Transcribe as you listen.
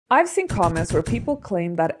I've seen comments where people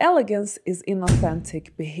claim that elegance is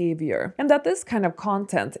inauthentic behavior, and that this kind of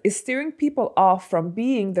content is steering people off from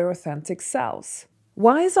being their authentic selves.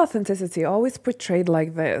 Why is authenticity always portrayed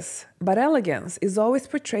like this, but elegance is always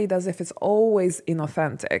portrayed as if it's always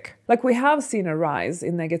inauthentic? Like, we have seen a rise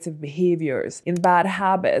in negative behaviors, in bad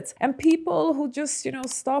habits, and people who just,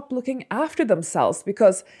 stop looking after themselves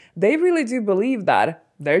because they really do believe that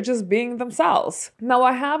they're just being themselves. Now,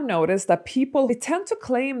 I have noticed that people, they tend to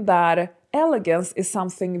claim that elegance is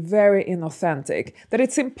something very inauthentic, that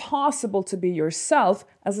it's impossible to be yourself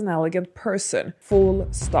as an elegant person, full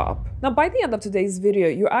stop. Now, by the end of today's video,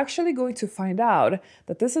 you're actually going to find out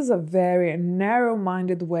that this is a very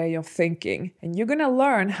narrow-minded way of thinking, and you're gonna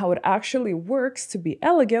learn how it actually works to be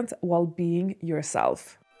elegant while being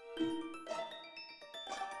yourself.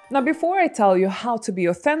 Now, before I tell you how to be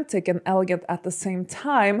authentic and elegant at the same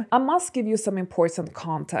time, I must give you some important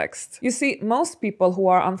context. You see, most people who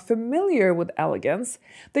are unfamiliar with elegance,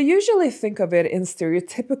 they usually think of it in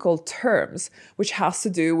stereotypical terms, which has to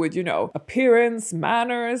do with, appearance,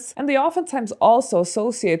 manners, and they oftentimes also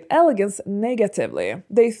associate elegance negatively.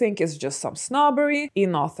 They think it's just some snobbery,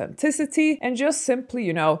 inauthenticity, and just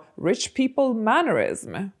simply, rich people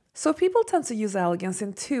mannerism. So people tend to use elegance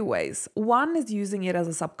in two ways. One is using it as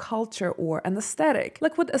a subculture or an aesthetic,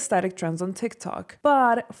 like with aesthetic trends on TikTok.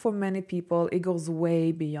 But for many people, it goes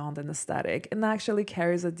way beyond an aesthetic and actually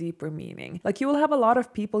carries a deeper meaning. Like, you will have a lot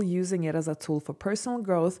of people using it as a tool for personal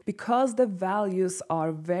growth because the values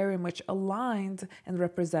are very much aligned and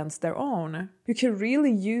represents their own. You can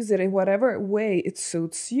really use it in whatever way it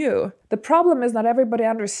suits you. The problem is not everybody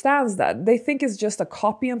understands that. They think it's just a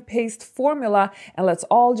copy and paste formula and let's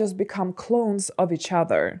all just become clones of each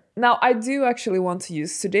other. Now, I do actually want to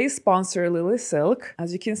use today's sponsor, Lily Silk.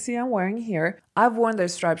 As you can see, I'm wearing here. I've worn their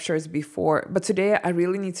striped shirts before, but today I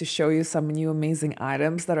really need to show you some new amazing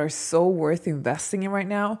items that are so worth investing in right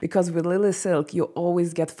now, because with Lily Silk, you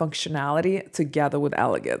always get functionality together with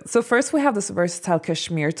elegance. So first we have this versatile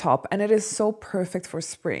cashmere top, and it is so perfect for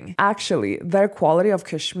spring. Actually, their quality of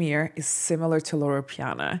cashmere is similar to Loro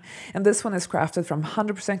Piana, and this one is crafted from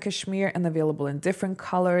 100% cashmere and available in different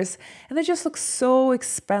colors, and it just looks so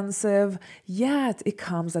expensive, yet it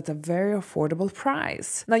comes at a very affordable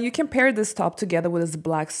price. Now, you can pair this top together with this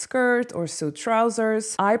black skirt or suit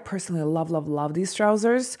trousers. I personally love these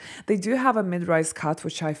trousers. They do have a mid-rise cut,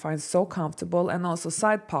 which I find so comfortable, and also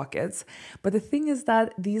side pockets. But the thing is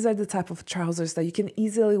that these are the type of trousers that you can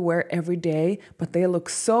easily wear every day, but they look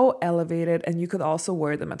so elevated, and you could also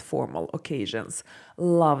wear them at formal occasions.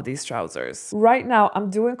 Love these trousers. Right now, I'm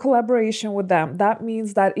doing collaboration with them. That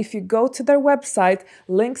means that if you go to their website,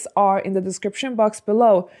 links are in the description box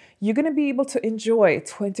below, you're going to be able to enjoy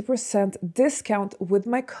 20% discount with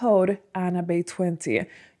my code ANNABAE20.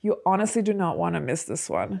 You honestly do not want to miss this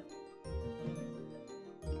one.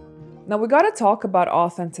 Now, we got to talk about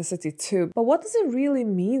authenticity too, but what does it really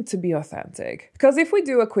mean to be authentic? Because if we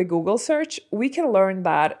do a quick Google search, we can learn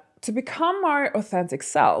that to become our authentic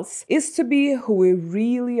selves is to be who we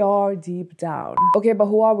really are deep down. Okay, but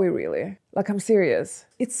who are we really? Like, I'm serious.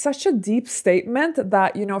 It's such a deep statement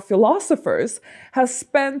that, philosophers have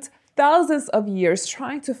spent thousands of years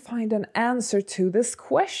trying to find an answer to this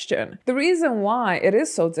question. The reason why it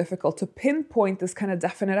is so difficult to pinpoint this kind of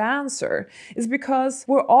definite answer is because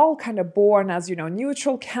we're all kind of born as,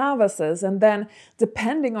 neutral canvases, and then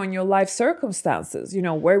depending on your life circumstances,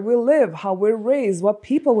 where we live, how we're raised, what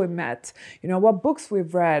people we met, what books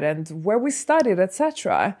we've read, and where we studied,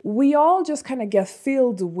 etc. We all just kind of get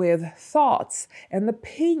filled with thoughts and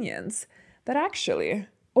opinions that actually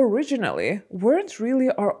originally weren't really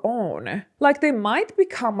our own. Like, they might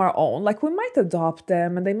become our own, like we might adopt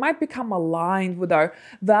them and they might become aligned with our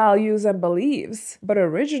values and beliefs. But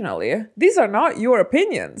originally, these are not your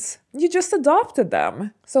opinions. You just adopted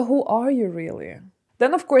them. So who are you really?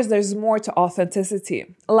 Then, of course, there's more to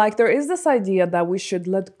authenticity. Like, there is this idea that we should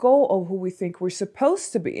let go of who we think we're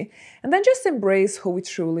supposed to be and then just embrace who we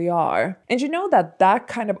truly are. And you know that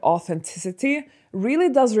kind of authenticity really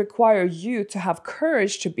does require you to have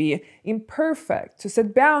courage to be imperfect, to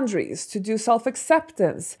set boundaries, to do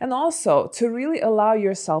self-acceptance, and also to really allow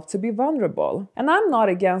yourself to be vulnerable. And I'm not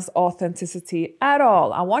against authenticity at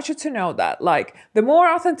all. I want you to know that. Like, the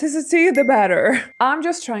more authenticity, the better. I'm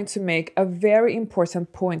just trying to make a very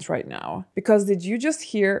important point right now. Because did you just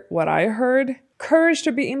hear what I heard? Courage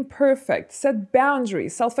to be imperfect, set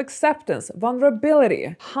boundaries, self-acceptance,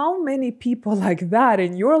 vulnerability. How many people like that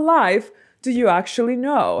in your life do you actually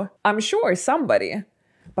know? I'm sure somebody,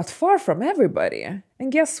 but far from everybody.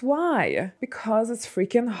 And guess why? Because it's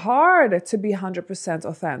freaking hard to be 100%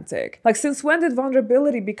 authentic. Like, since when did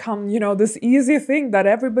vulnerability become, this easy thing that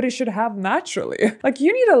everybody should have naturally? Like,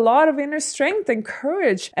 you need a lot of inner strength and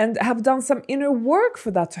courage and have done some inner work for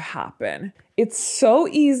that to happen. It's so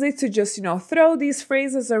easy to just, throw these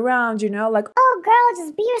phrases around, like, oh girl,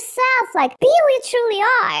 just be yourself, like, be who you truly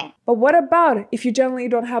are. But what about if you generally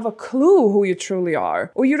don't have a clue who you truly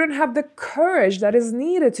are? Or you don't have the courage that is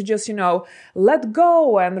needed to just, let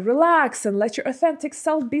go and relax and let your authentic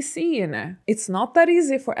self be seen? It's not that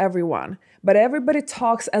easy for everyone. But everybody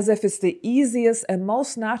talks as if it's the easiest and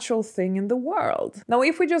most natural thing in the world. Now,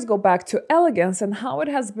 if we just go back to Elegance and how it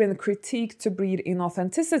has been critiqued to breed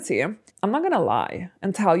inauthenticity, I'm not gonna lie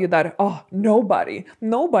and tell you that,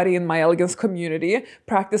 nobody in my Elegance community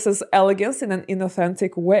practices elegance in an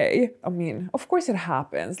inauthentic way. I mean, of course it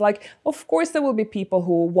happens. Like, of course there will be people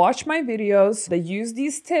who watch my videos, they use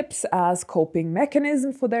these tips as coping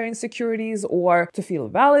mechanism for their insecurities or to feel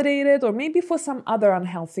validated or maybe for some other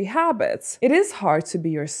unhealthy habits. It is hard to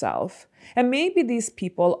be yourself. And maybe these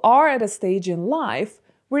people are at a stage in life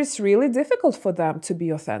where it's really difficult for them to be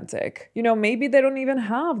authentic. Maybe they don't even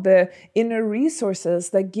have the inner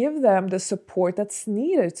resources that give them the support that's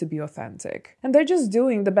needed to be authentic. And they're just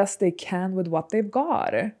doing the best they can with what they've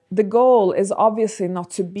got. The goal is obviously not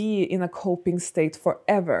to be in a coping state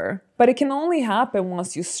forever, but it can only happen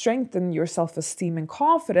once you strengthen your self-esteem and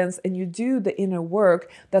confidence and you do the inner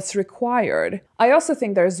work that's required. I also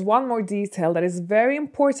think there's one more detail that is very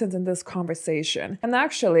important in this conversation. And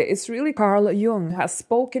actually, it's really Carl Jung who has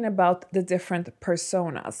spoken about the different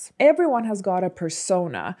personas. Everyone has got a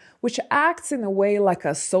persona, which acts in a way like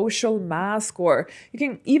a social mask, or you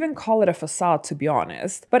can even call it a facade, to be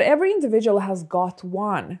honest. But every individual has got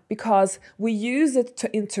one, because we use it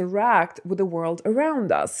to interact with the world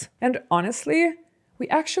around us. And honestly, we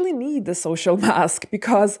actually need the social mask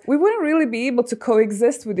because we wouldn't really be able to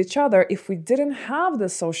coexist with each other if we didn't have the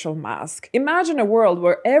social mask. Imagine a world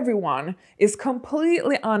where everyone is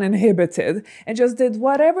completely uninhibited and just did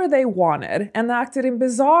whatever they wanted and acted in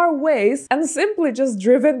bizarre ways and simply just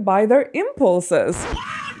driven by their impulses.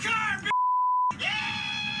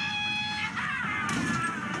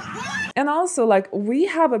 And also, we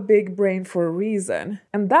have a big brain for a reason.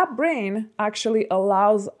 And that brain actually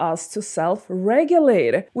allows us to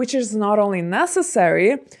self-regulate, which is not only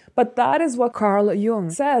necessary, but that is what Carl Jung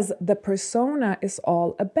says the persona is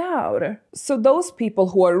all about. So those people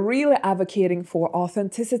who are really advocating for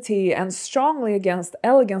authenticity and strongly against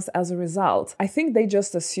elegance as a result, I think they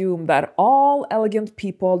just assume that all elegant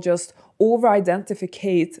people just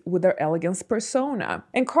over-identificate with their elegance persona.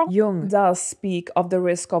 And Carl Jung does speak of the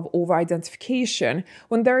risk of over-identification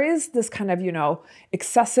when there is this kind of,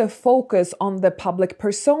 excessive focus on the public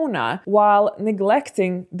persona while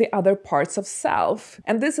neglecting the other parts of self.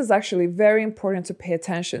 And this is actually very important to pay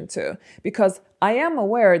attention to because I am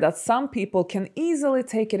aware that some people can easily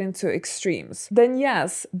take it into extremes. Then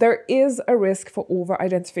yes, there is a risk for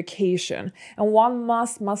over-identification and one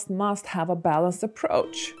must have a balanced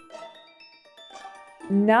approach.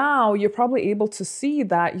 Now you're probably able to see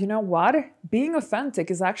that, being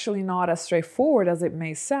authentic is actually not as straightforward as it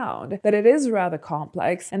may sound, that it is rather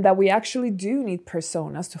complex, and that we actually do need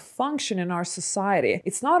personas to function in our society.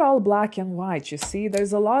 It's not all black and white, you see,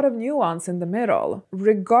 there's a lot of nuance in the middle.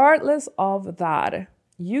 Regardless of that,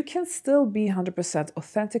 you can still be 100%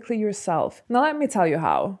 authentically yourself. Now let me tell you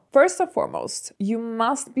how. First and foremost, you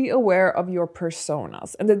must be aware of your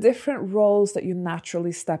personas and the different roles that you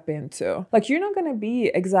naturally step into. You're not gonna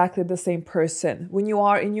be exactly the same person when you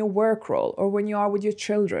are in your work role or when you are with your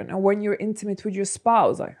children or when you're intimate with your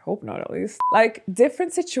spouse. I hope not, at least.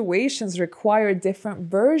 Different situations require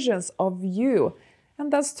different versions of you.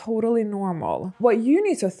 And that's totally normal. What you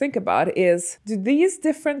need to think about is, do these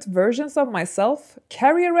different versions of myself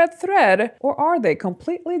carry a red thread, or are they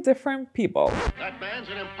completely different people? That man's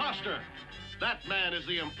an imposter. That man is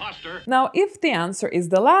the imposter. Now, if the answer is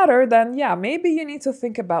the latter, then yeah, maybe you need to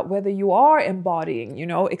think about whether you are embodying,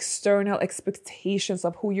 external expectations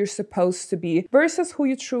of who you're supposed to be versus who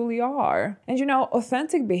you truly are. And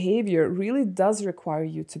authentic behavior really does require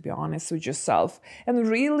you to be honest with yourself and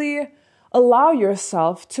really allow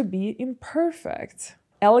yourself to be imperfect.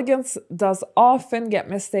 Elegance does often get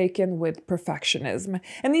mistaken with perfectionism.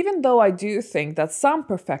 And even though I do think that some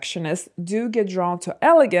perfectionists do get drawn to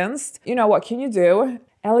elegance, what can you do?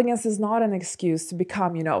 Elegance is not an excuse to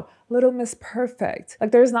become, Little Miss Perfect.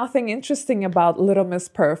 Like, there's nothing interesting about Little Miss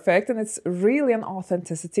Perfect, and it's really an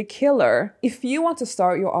authenticity killer. If you want to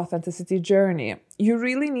start your authenticity journey, you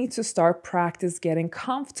really need to start practice getting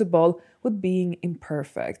comfortable with being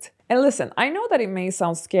imperfect. And listen, I know that it may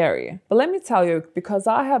sound scary, but let me tell you, because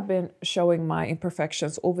I have been showing my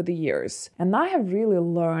imperfections over the years, and I have really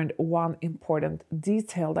learned one important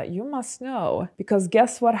detail that you must know. Because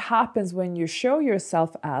guess what happens when you show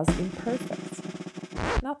yourself as imperfect?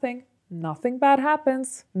 Nothing. Nothing bad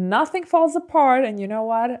happens. Nothing falls apart, and you know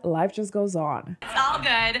what? Life just goes on. It's all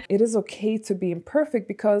good. It is okay to be imperfect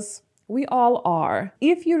because we all are.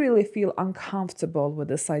 If you really feel uncomfortable with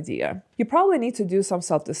this idea, you probably need to do some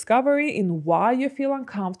self-discovery in why you feel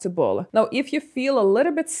uncomfortable. Now, if you feel a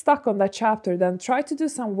little bit stuck on that chapter, then try to do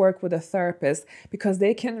some work with a therapist, because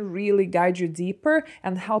they can really guide you deeper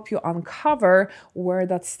and help you uncover where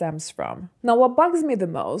that stems from. Now, what bugs me the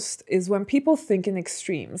most is when people think in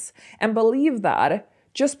extremes and believe that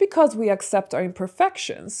just because we accept our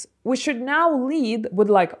imperfections, we should now lead with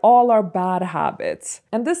like all our bad habits.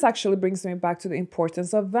 And this actually brings me back to the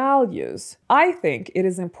importance of values. I think it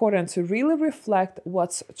is important to really reflect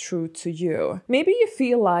what's true to you. Maybe you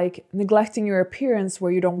feel like neglecting your appearance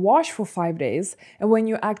where you don't wash for 5 days, and when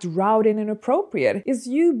you act rowdy and inappropriate is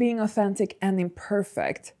you being authentic and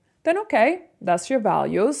imperfect. Then okay, that's your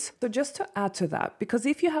values. So just to add to that, because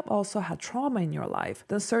if you have also had trauma in your life,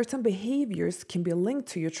 then certain behaviors can be linked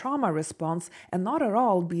to your trauma response and not at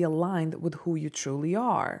all be aligned with who you truly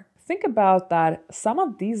are. Think about that some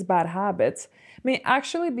of these bad habits may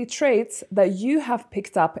actually be traits that you have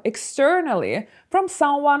picked up externally from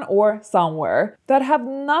someone or somewhere that have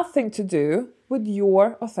nothing to do with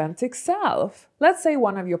your authentic self. Let's say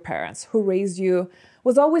one of your parents who raised you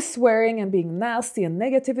was always swearing and being nasty and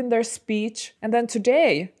negative in their speech, and then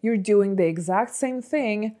today you're doing the exact same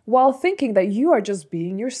thing while thinking that you are just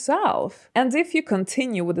being yourself. And if you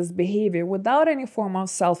continue with this behavior without any form of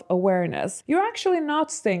self-awareness, you're actually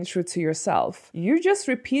not staying true to yourself. You're just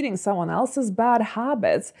repeating someone else's bad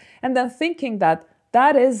habits and then thinking that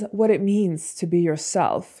that is what it means to be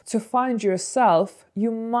yourself. To find yourself, you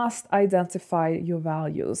must identify your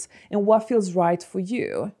values and what feels right for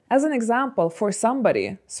you. As an example, for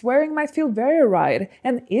somebody, swearing might feel very right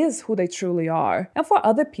and is who they truly are. And for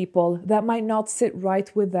other people, that might not sit right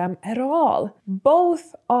with them at all.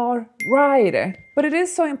 Both are right. But it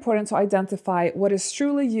is so important to identify what is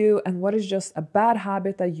truly you and what is just a bad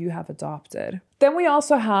habit that you have adopted. Then we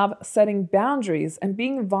also have setting boundaries and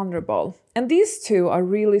being vulnerable. And these two are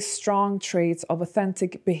really strong traits of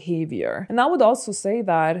authentic behavior. And I would also say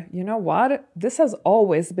that, you know what? This has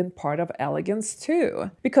always been part of elegance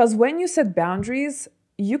too. Because when you set boundaries,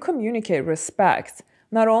 you communicate respect,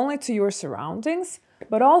 not only to your surroundings,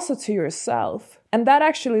 but also to yourself. And that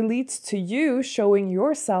actually leads to you showing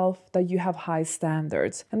yourself that you have high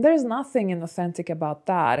standards. And there's nothing inauthentic about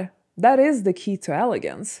that. That is the key to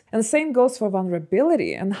elegance. And same goes for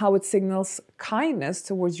vulnerability and how it signals kindness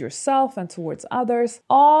towards yourself and towards others.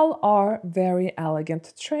 All are very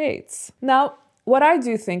elegant traits. Now, what I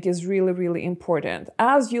do think is really, really important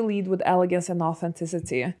as you lead with elegance and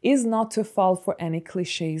authenticity is not to fall for any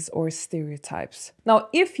cliches or stereotypes. Now,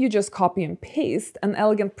 if you just copy and paste an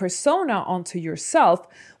elegant persona onto yourself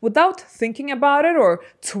without thinking about it or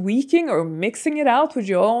tweaking or mixing it out with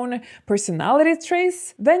your own personality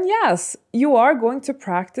traits, then yes, you are going to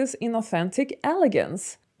practice inauthentic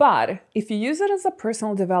elegance. But if you use it as a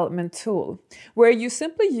personal development tool, where you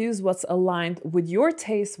simply use what's aligned with your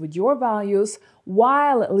taste, with your values,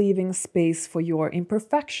 while leaving space for your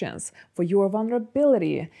imperfections, for your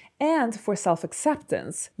vulnerability, and for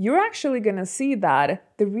self-acceptance, you're actually going to see that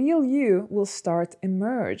the real you will start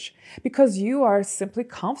emerge because you are simply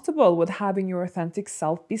comfortable with having your authentic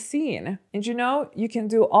self be seen. And you know, you can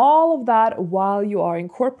do all of that while you are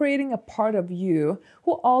incorporating a part of you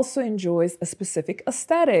who also enjoys a specific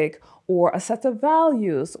aesthetic or a set of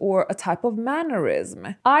values or a type of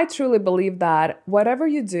mannerism. I truly believe that whatever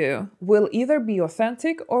you do will either be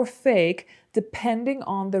authentic or fake depending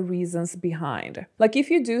on the reasons behind. Like if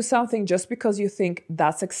you do something just because you think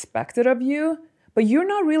that's expected of you, but you're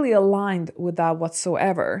not really aligned with that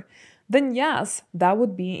whatsoever, then yes, that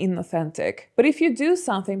would be inauthentic. But if you do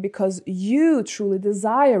something because you truly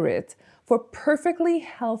desire it, for perfectly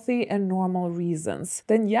healthy and normal reasons,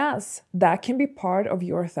 then yes, that can be part of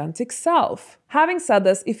your authentic self. Having said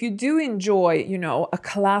this, if you do enjoy, a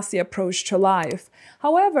classy approach to life,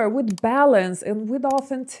 however, with balance and with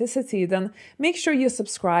authenticity, then make sure you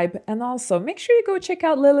subscribe and also make sure you go check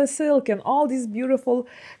out Lily Silk and all these beautiful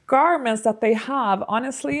garments that they have.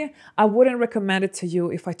 Honestly, I wouldn't recommend it to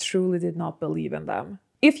you if I truly did not believe in them.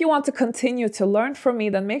 If you want to continue to learn from me,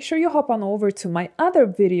 then make sure you hop on over to my other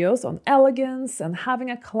videos on elegance and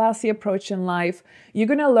having a classy approach in life. You're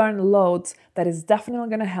going to learn loads that is definitely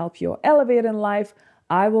going to help you elevate in life.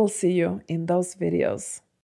 I will see you in those videos.